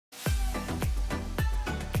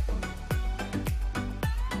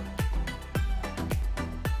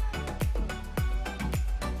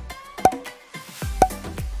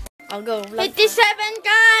I'll go. 57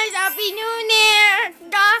 guys! Happy New Year!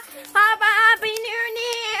 Happy New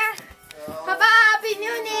Year! Happy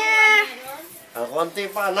New Year! Ang konti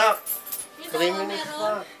pa, anak. 3 minutes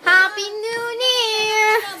pa. Happy New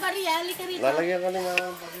Year! Lalagyan ka ni Mama.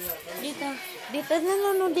 Dito. Dito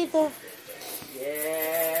na, dito.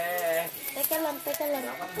 Yeah! Teka lang.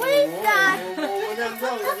 What is that?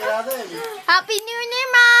 Happy New Year,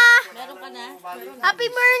 Ma! Meron ka na? Happy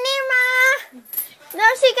birthday, Ma! Now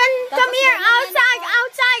she can come here outside!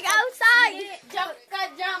 Jump ka,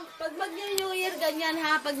 jump. Pag mag-New Year, ganyan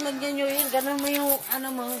ha. Pag mag-New Year, ganun mo yung,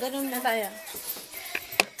 ganun na tayo.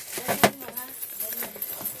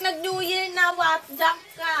 Nag-New Year na, what? Jump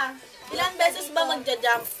ka. Ilang beses ba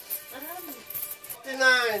magja-jump?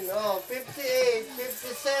 59, 58,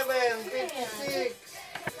 57, 56.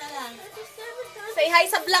 Say hi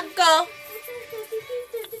sa vlog ko.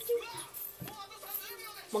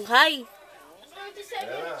 Mag-hi.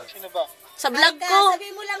 Sino ba? Sa vlog ko.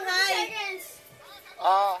 Sabi mo lang hi.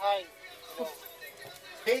 Hi.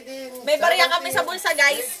 18, May barya kami sa bulsa,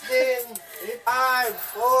 guys. 15,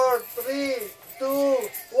 5, 4, 3, 2,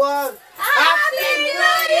 1. Happy New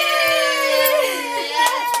Year!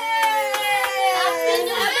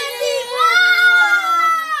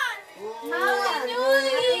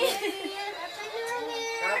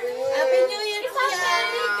 Happy New Year! Happy New Year, kuya.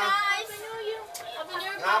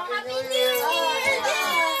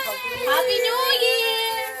 Happy New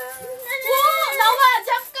Year! Wow! Nawa!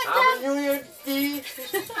 Jump ka dyan! Happy New Year, T.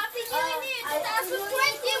 Happy New Year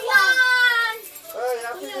 2021! Ay,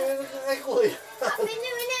 Happy New Year kay Kuya. Happy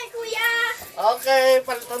New Year, Kuya! Okay,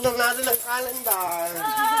 palitan na natin ang calendar.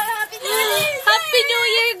 Happy New Year! Happy New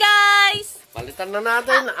Year, guys! Palitan na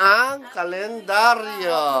natin ang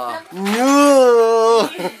kalendaryo. New!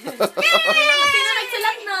 Sino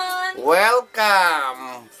nagsulat nun?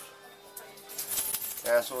 Welcome!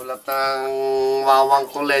 Kaya sulat ng Wawang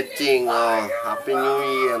Kuleching. Happy New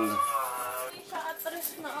Year.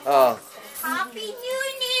 Happy New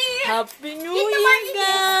Year! Happy New Year,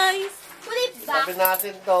 guys! Sabi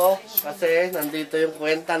natin to kasi nandito yung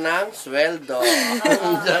kwenta ng sweldo.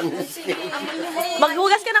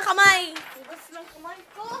 Maghugas ka ng kamay.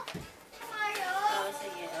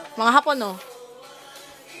 Mga hapon, no?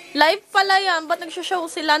 Live pala yan. Ba't nagsho-show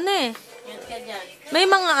sila na eh? May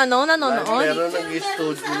mga nanonood. Pero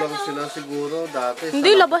nag-studio lang sila siguro dati.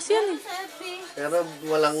 Hindi, labas yan eh. Pero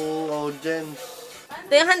walang audience.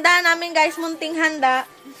 Ito yung handa namin, guys. Munting handa.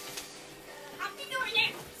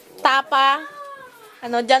 Tapa.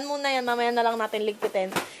 Dyan muna yan. Mamaya na lang natin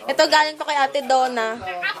ligpitin. Ito galing to kay Ate Donna.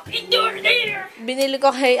 Binili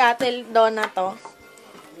ko kay Ate Donna to.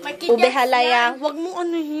 Ube halaya. Huwag mo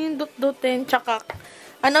dut-dutin. Tsaka,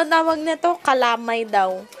 tawag nito? Kalamay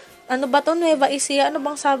daw. Ano ba to? Nueva Ecija? Ano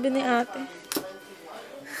bang sabi ni ate?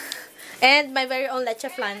 And my very own leche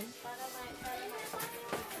flan.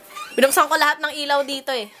 Binuksan ko lahat ng ilaw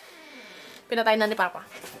dito eh. Pinatay na ni Papa.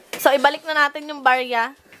 So, ibalik na natin yung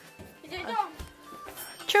barya.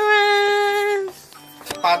 Charan!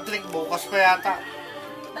 Patrick, bukas pa yata.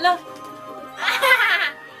 Hello?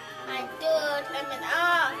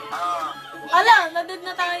 Ala, nadud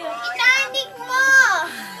na tayo. Inanik mo!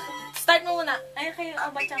 Start mo muna. Ay, kayo,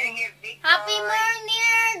 batsa mo. Happy New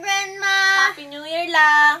Year, Grandma! Happy New Year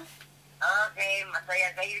lang. Okay,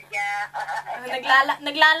 masaya kayo dyan.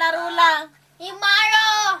 Naglalaro lang.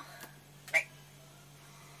 Himaro!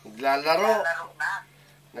 Naglalaro. Laro na.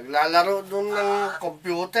 Naglalaro doon ng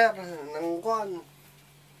computer. Ng kwan.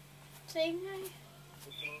 Say nga eh.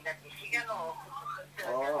 Ising na ising ano.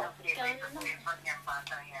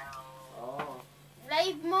 Oo.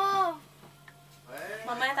 Live mo!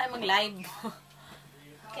 Mamaya tayo mag-live.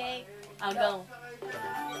 Okay. I'll go.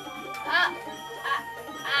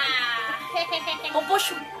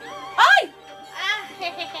 Pupush. Ay!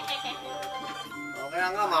 Okay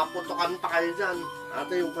nga, maputukan pa kayo dyan.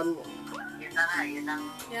 Ate, yung pan mo. Yun na nga, yun ang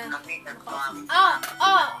Yeah. kapitan ko.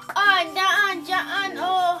 Daan,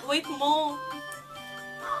 oh. Wait mo.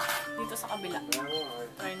 Dito sa kabila.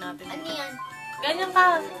 Try natin. Ano yan? Ganyan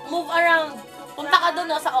ka. Move around. Punta ka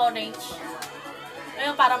doon sa orange.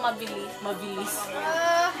 Ayun, para mabilis.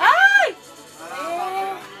 Ay!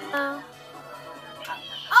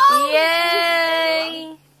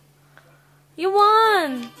 Yay! You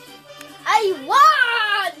won! I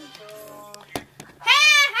won!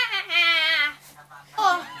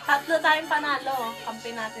 Oh, Tatlo tayong panalo. Kampi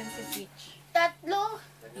natin si Peach. tatlo?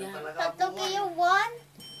 Yeah. Tatlo kayo won?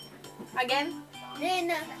 Again?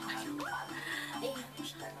 Rena.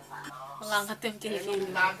 Mangangat yung kilikili.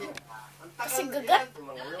 Kasi gagat.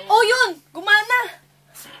 Oh, yun! Gumana!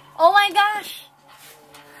 Oh my gosh!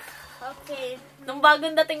 Okay. Nung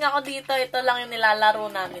bagong dating ako dito, ito lang yung nilalaro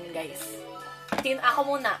namin, guys. Ako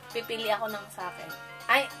muna. Pipili ako ng sa akin.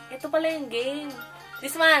 Ay, ito pala yung game.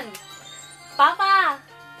 This one. Papa!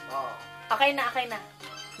 Oh. Okay na, okay na.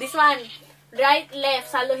 This one. Right, left.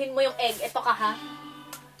 Saluhin mo yung egg. Ito ka, ha?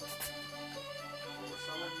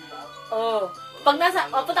 Oh. Pag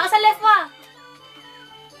punta ka sa left mo, ah.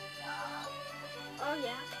 Oh,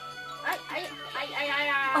 yeah. Ay.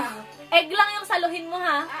 Egg lang yung saluhin mo,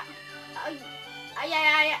 ha?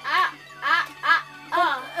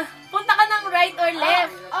 Punta ka ng right or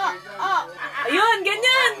left. Ayun,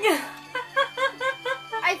 ganyan.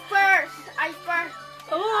 I first.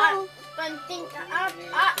 Oh. Panting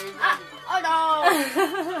oh no.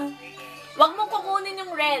 Wag mong kukunin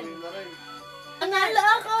yung red. Nanalo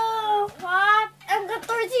ako. What? I'm got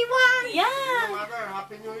 31. Yeah. Mother,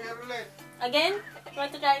 Happy New Year ulit. Again? You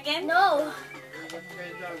want to try again? No.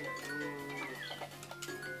 Okay lang.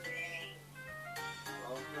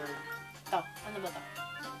 Okay. Ito. Ano ba to?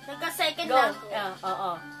 Nagka-second Go. na ako. Yeah,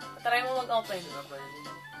 oo. Try mo mag-open.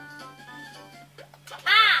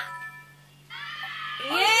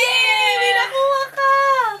 Yay! May nakuha ka!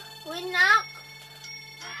 Winak.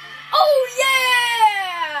 Oh,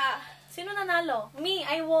 yeah! Sino nanalo? Me,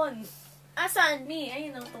 I won. Asan? Me,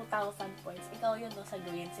 ayun ang 2,000 points. Ikaw yun no, sa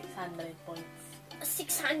green, 600 points.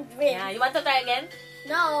 600. Yeah, you want to try again?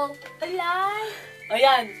 No. Alay. O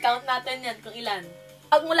yan, count natin yan kung ilan.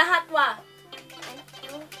 Pag mo lahat, wa. 1,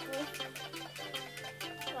 2,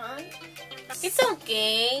 3. It's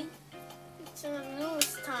okay. It's a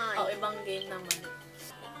lose time. Oh, ibang game naman.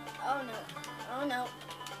 Oh no. Oh no.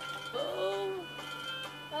 Oh.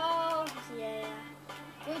 Oh yeah.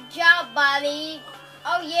 Good job, buddy.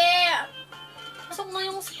 Oh yeah. Pasok na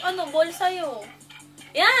yung ball sa'yo.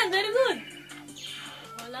 Yan, very good.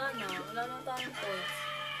 Wala na tayong points.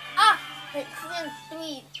 It's in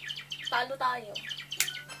 3. Talo tayo.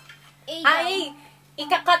 A. Ay,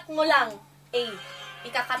 ikakat mo lang. A.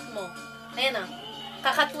 Ikakat mo. Ayan na.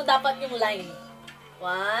 Kakat mo dapat yung line.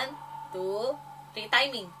 1, 2, 3.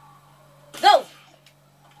 Timing. Go!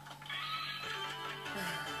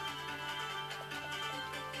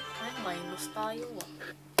 Ay, minus tayo.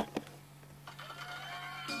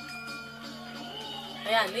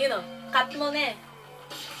 Ayan, yun o. Cut mo na eh.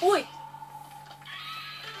 Uy!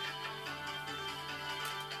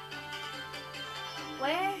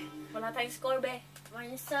 Where? Wala tayong score, be.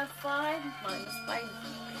 Minus 5. Minus 5.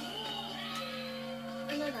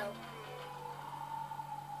 Ano daw?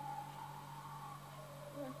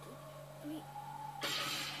 1, 2, 3.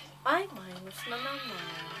 Ay, minus na naman.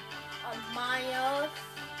 Minus.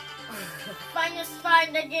 Minus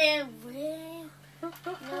 5 again. Wait.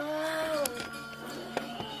 No.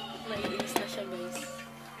 Naiinis na siya, guys.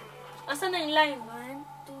 Asan na yung line? 1,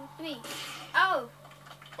 2, 3. Oh.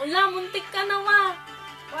 Wala, muntik ka na, wa.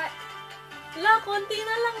 What? Wala, konti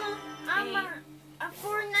na lang, ah.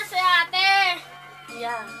 Four na si ate.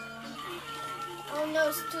 Yeah. Oh no,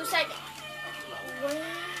 it's 2 seconds. Wait.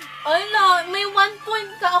 Ay, la, may 1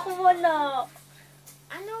 point ka. Ako wala.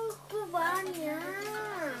 Ano ko ba niya?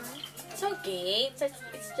 It's okay.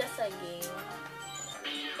 It's just a game.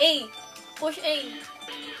 A. Push A.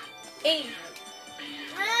 A.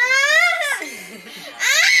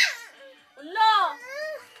 Wala.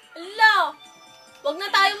 Wala. Wag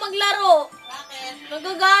na tayo maglaro. Bakit?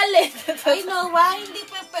 Nagagalit. Ay, no, hindi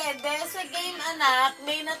pa pwede. Sa game, anak,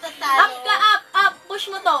 may natatalo. Up ka, up.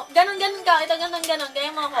 Push mo to. Ganon ka. Ito, ganon.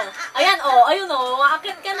 Gaya mo ako. Ayan, ayun,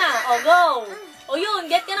 maakit ka na. Go. Yun,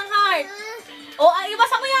 get ka ng heart.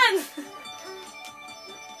 Ibasa mo yan.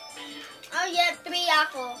 Oh yeah, 3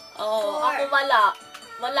 ako. Four. Ako wala.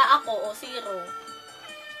 Wala ako, 0.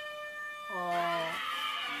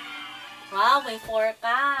 Wow, may 4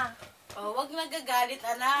 ka. Oh, wag nagagalit,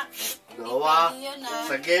 anak. Noah, Hindi yun, ah.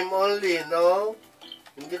 sa game only, no?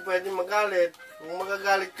 Hindi pwede magalit. Kung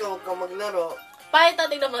magagalit ka, huwag ka maglaro. Ito,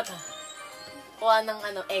 tignan mo ito. Kuha ng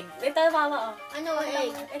egg. Ito, mama, Ano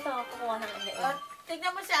egg? Ito, kukuha ng egg. Oh,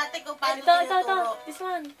 tignan mo si ate kung paano Ito. tinuturo. This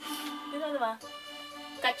one. Dito, diba?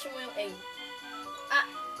 Catch mo yung egg.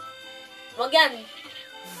 Wag yan.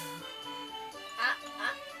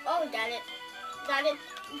 Oh, got it.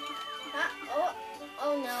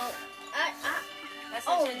 Oh no.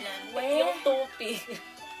 Nasaan siya dyan? Yung tupi.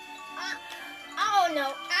 Oh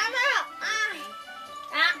no. I'm out.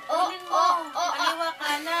 Kunin mo. Kaliwa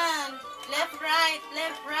kanan. Left, right.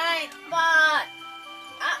 But.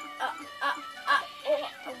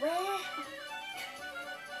 Where?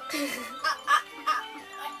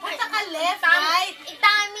 Punta ka left, right.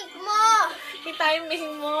 Itamig mo.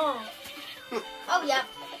 I-timing mo. Oh, yeah.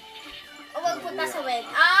 Huwag punta sa web.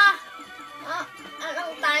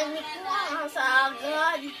 Anong timing mo? Sa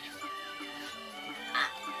agad.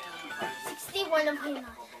 61 ang final.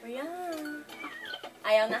 Ayan.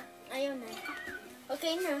 Ayaw na? Ayaw na.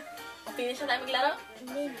 Okay na. Finish na tayo maglaro?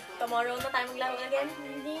 Hindi na. Tomorrow na tayo maglaro again?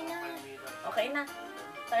 Hindi na. Okay na.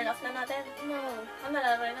 Turn off na natin. No. Ano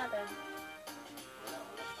nalaroin natin?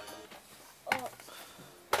 Oh.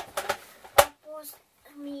 Tapos,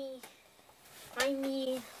 I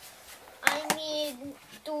need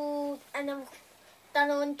to,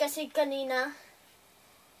 tanong kasi kanina.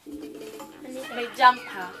 May jump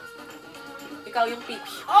ha? Ikaw yung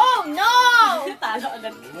peach. Oh, no! Talo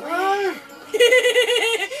agad.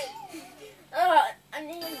 Ano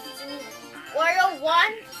yun? Wario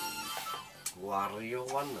 1? Wario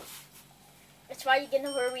 1 na. That's why you're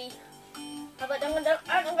gonna hurry. I'm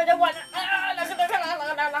gonna want.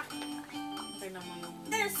 Okay na mo yung...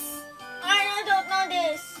 This. I don't know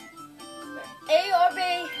this. A or B?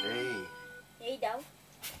 Hey. A daw.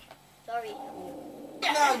 Sorry.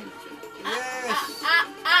 Yes! Jump!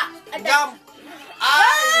 Jump!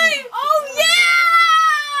 Ay! Oh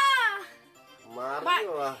yeah!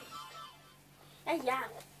 Mario ah. Hey, yeah.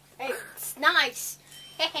 Hey, it's nice.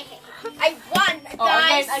 I won, Oh,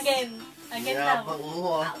 guys. again lang. Yabang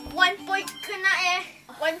mo ah. 1 point ka na eh.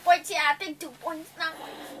 1 point si ate, 2 points na.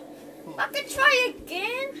 Bakit try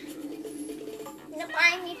again?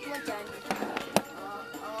 Napainit mo dyan.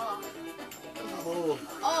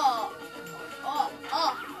 Oh.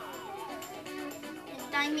 Yung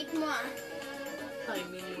timing mo ah.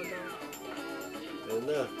 Timing mo daw. Ayun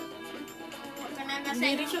na. Huwag ka na Hindi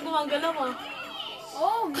nasa... rin siya gumagalaw ah.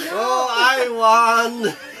 Oh, no. Oh, I won!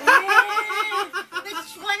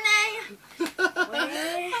 Which one eh?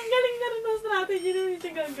 Ang galing na rin ng strategy na hindi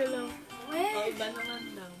siya gagalaw. Wait. Oh, iba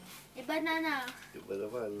naman daw. Iba na na. Iba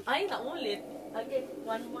naman. Ay, naulit. Again,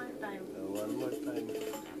 one more time. One more time.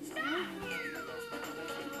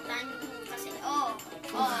 Timing mo kasi.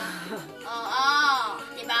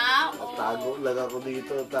 Diba? Oh. Tago lang ako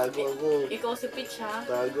dito. Tago ako. Ikaw si Peach ha?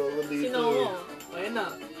 Tago ako dito. Sino mo? Ayun na.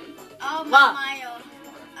 Oh, Ma. Mario.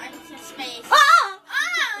 I'm sa space. Ah!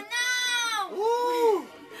 Oh, no! Woo!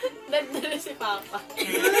 Nagdala si Papa.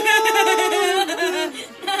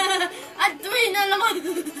 At 3 na naman.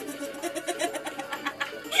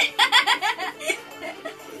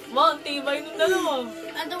 Ma, ang tibay nung dalawa.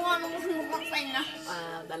 Ano nga nung sumukapay na?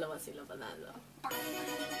 Dalawa sila panalo.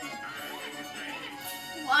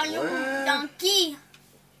 Wow, yung donkey.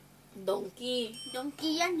 Donkey.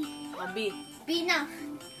 Donkey yan eh. B. B na.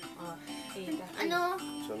 A ka. Ano?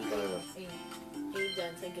 Saan tayo? A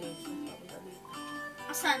dyan sa green. Papunta dito.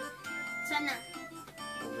 Asan? Sana?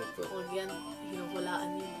 Ano to? Huwag yan.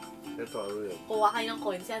 Hinuhulaan yun. Ito, ano yun? Kuha kayo ng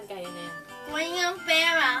coins yan. Kaya na yan. Kuha yung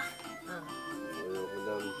pera. Ayoko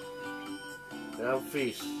lang. Kaya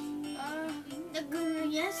fish.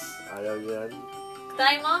 Yes? Ayaw yan.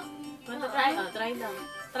 Try mo? Want to try? Try daw.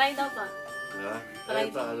 Try daw pa. Ha? Try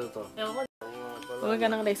Ito, ano to? Ewan ko. Huwag ka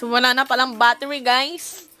nang So, wala na palang battery,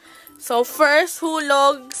 guys. So, first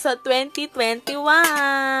hulog sa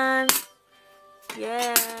 2021.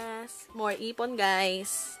 Yes. More ipon,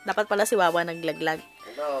 guys. Dapat pala si Wawa naglaglag.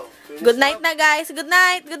 Ano? Finish Good night up? na, guys. Good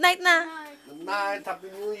night. Good night na. Good night. Happy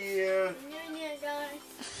New Year. Guys.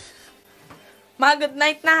 Ma, good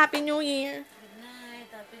night na. Happy New Year. Good night,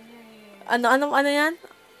 happy new year. Ano yan?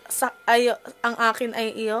 Ang akin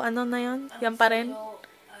ay iyo. Ano na yan? Yan pa rin. Sa'yo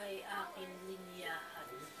ay aking linyahan.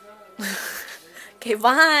 Okay,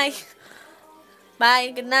 bye. Bye.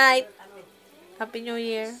 Good night. Happy New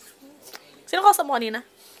Year. Sino kausap mo kanina?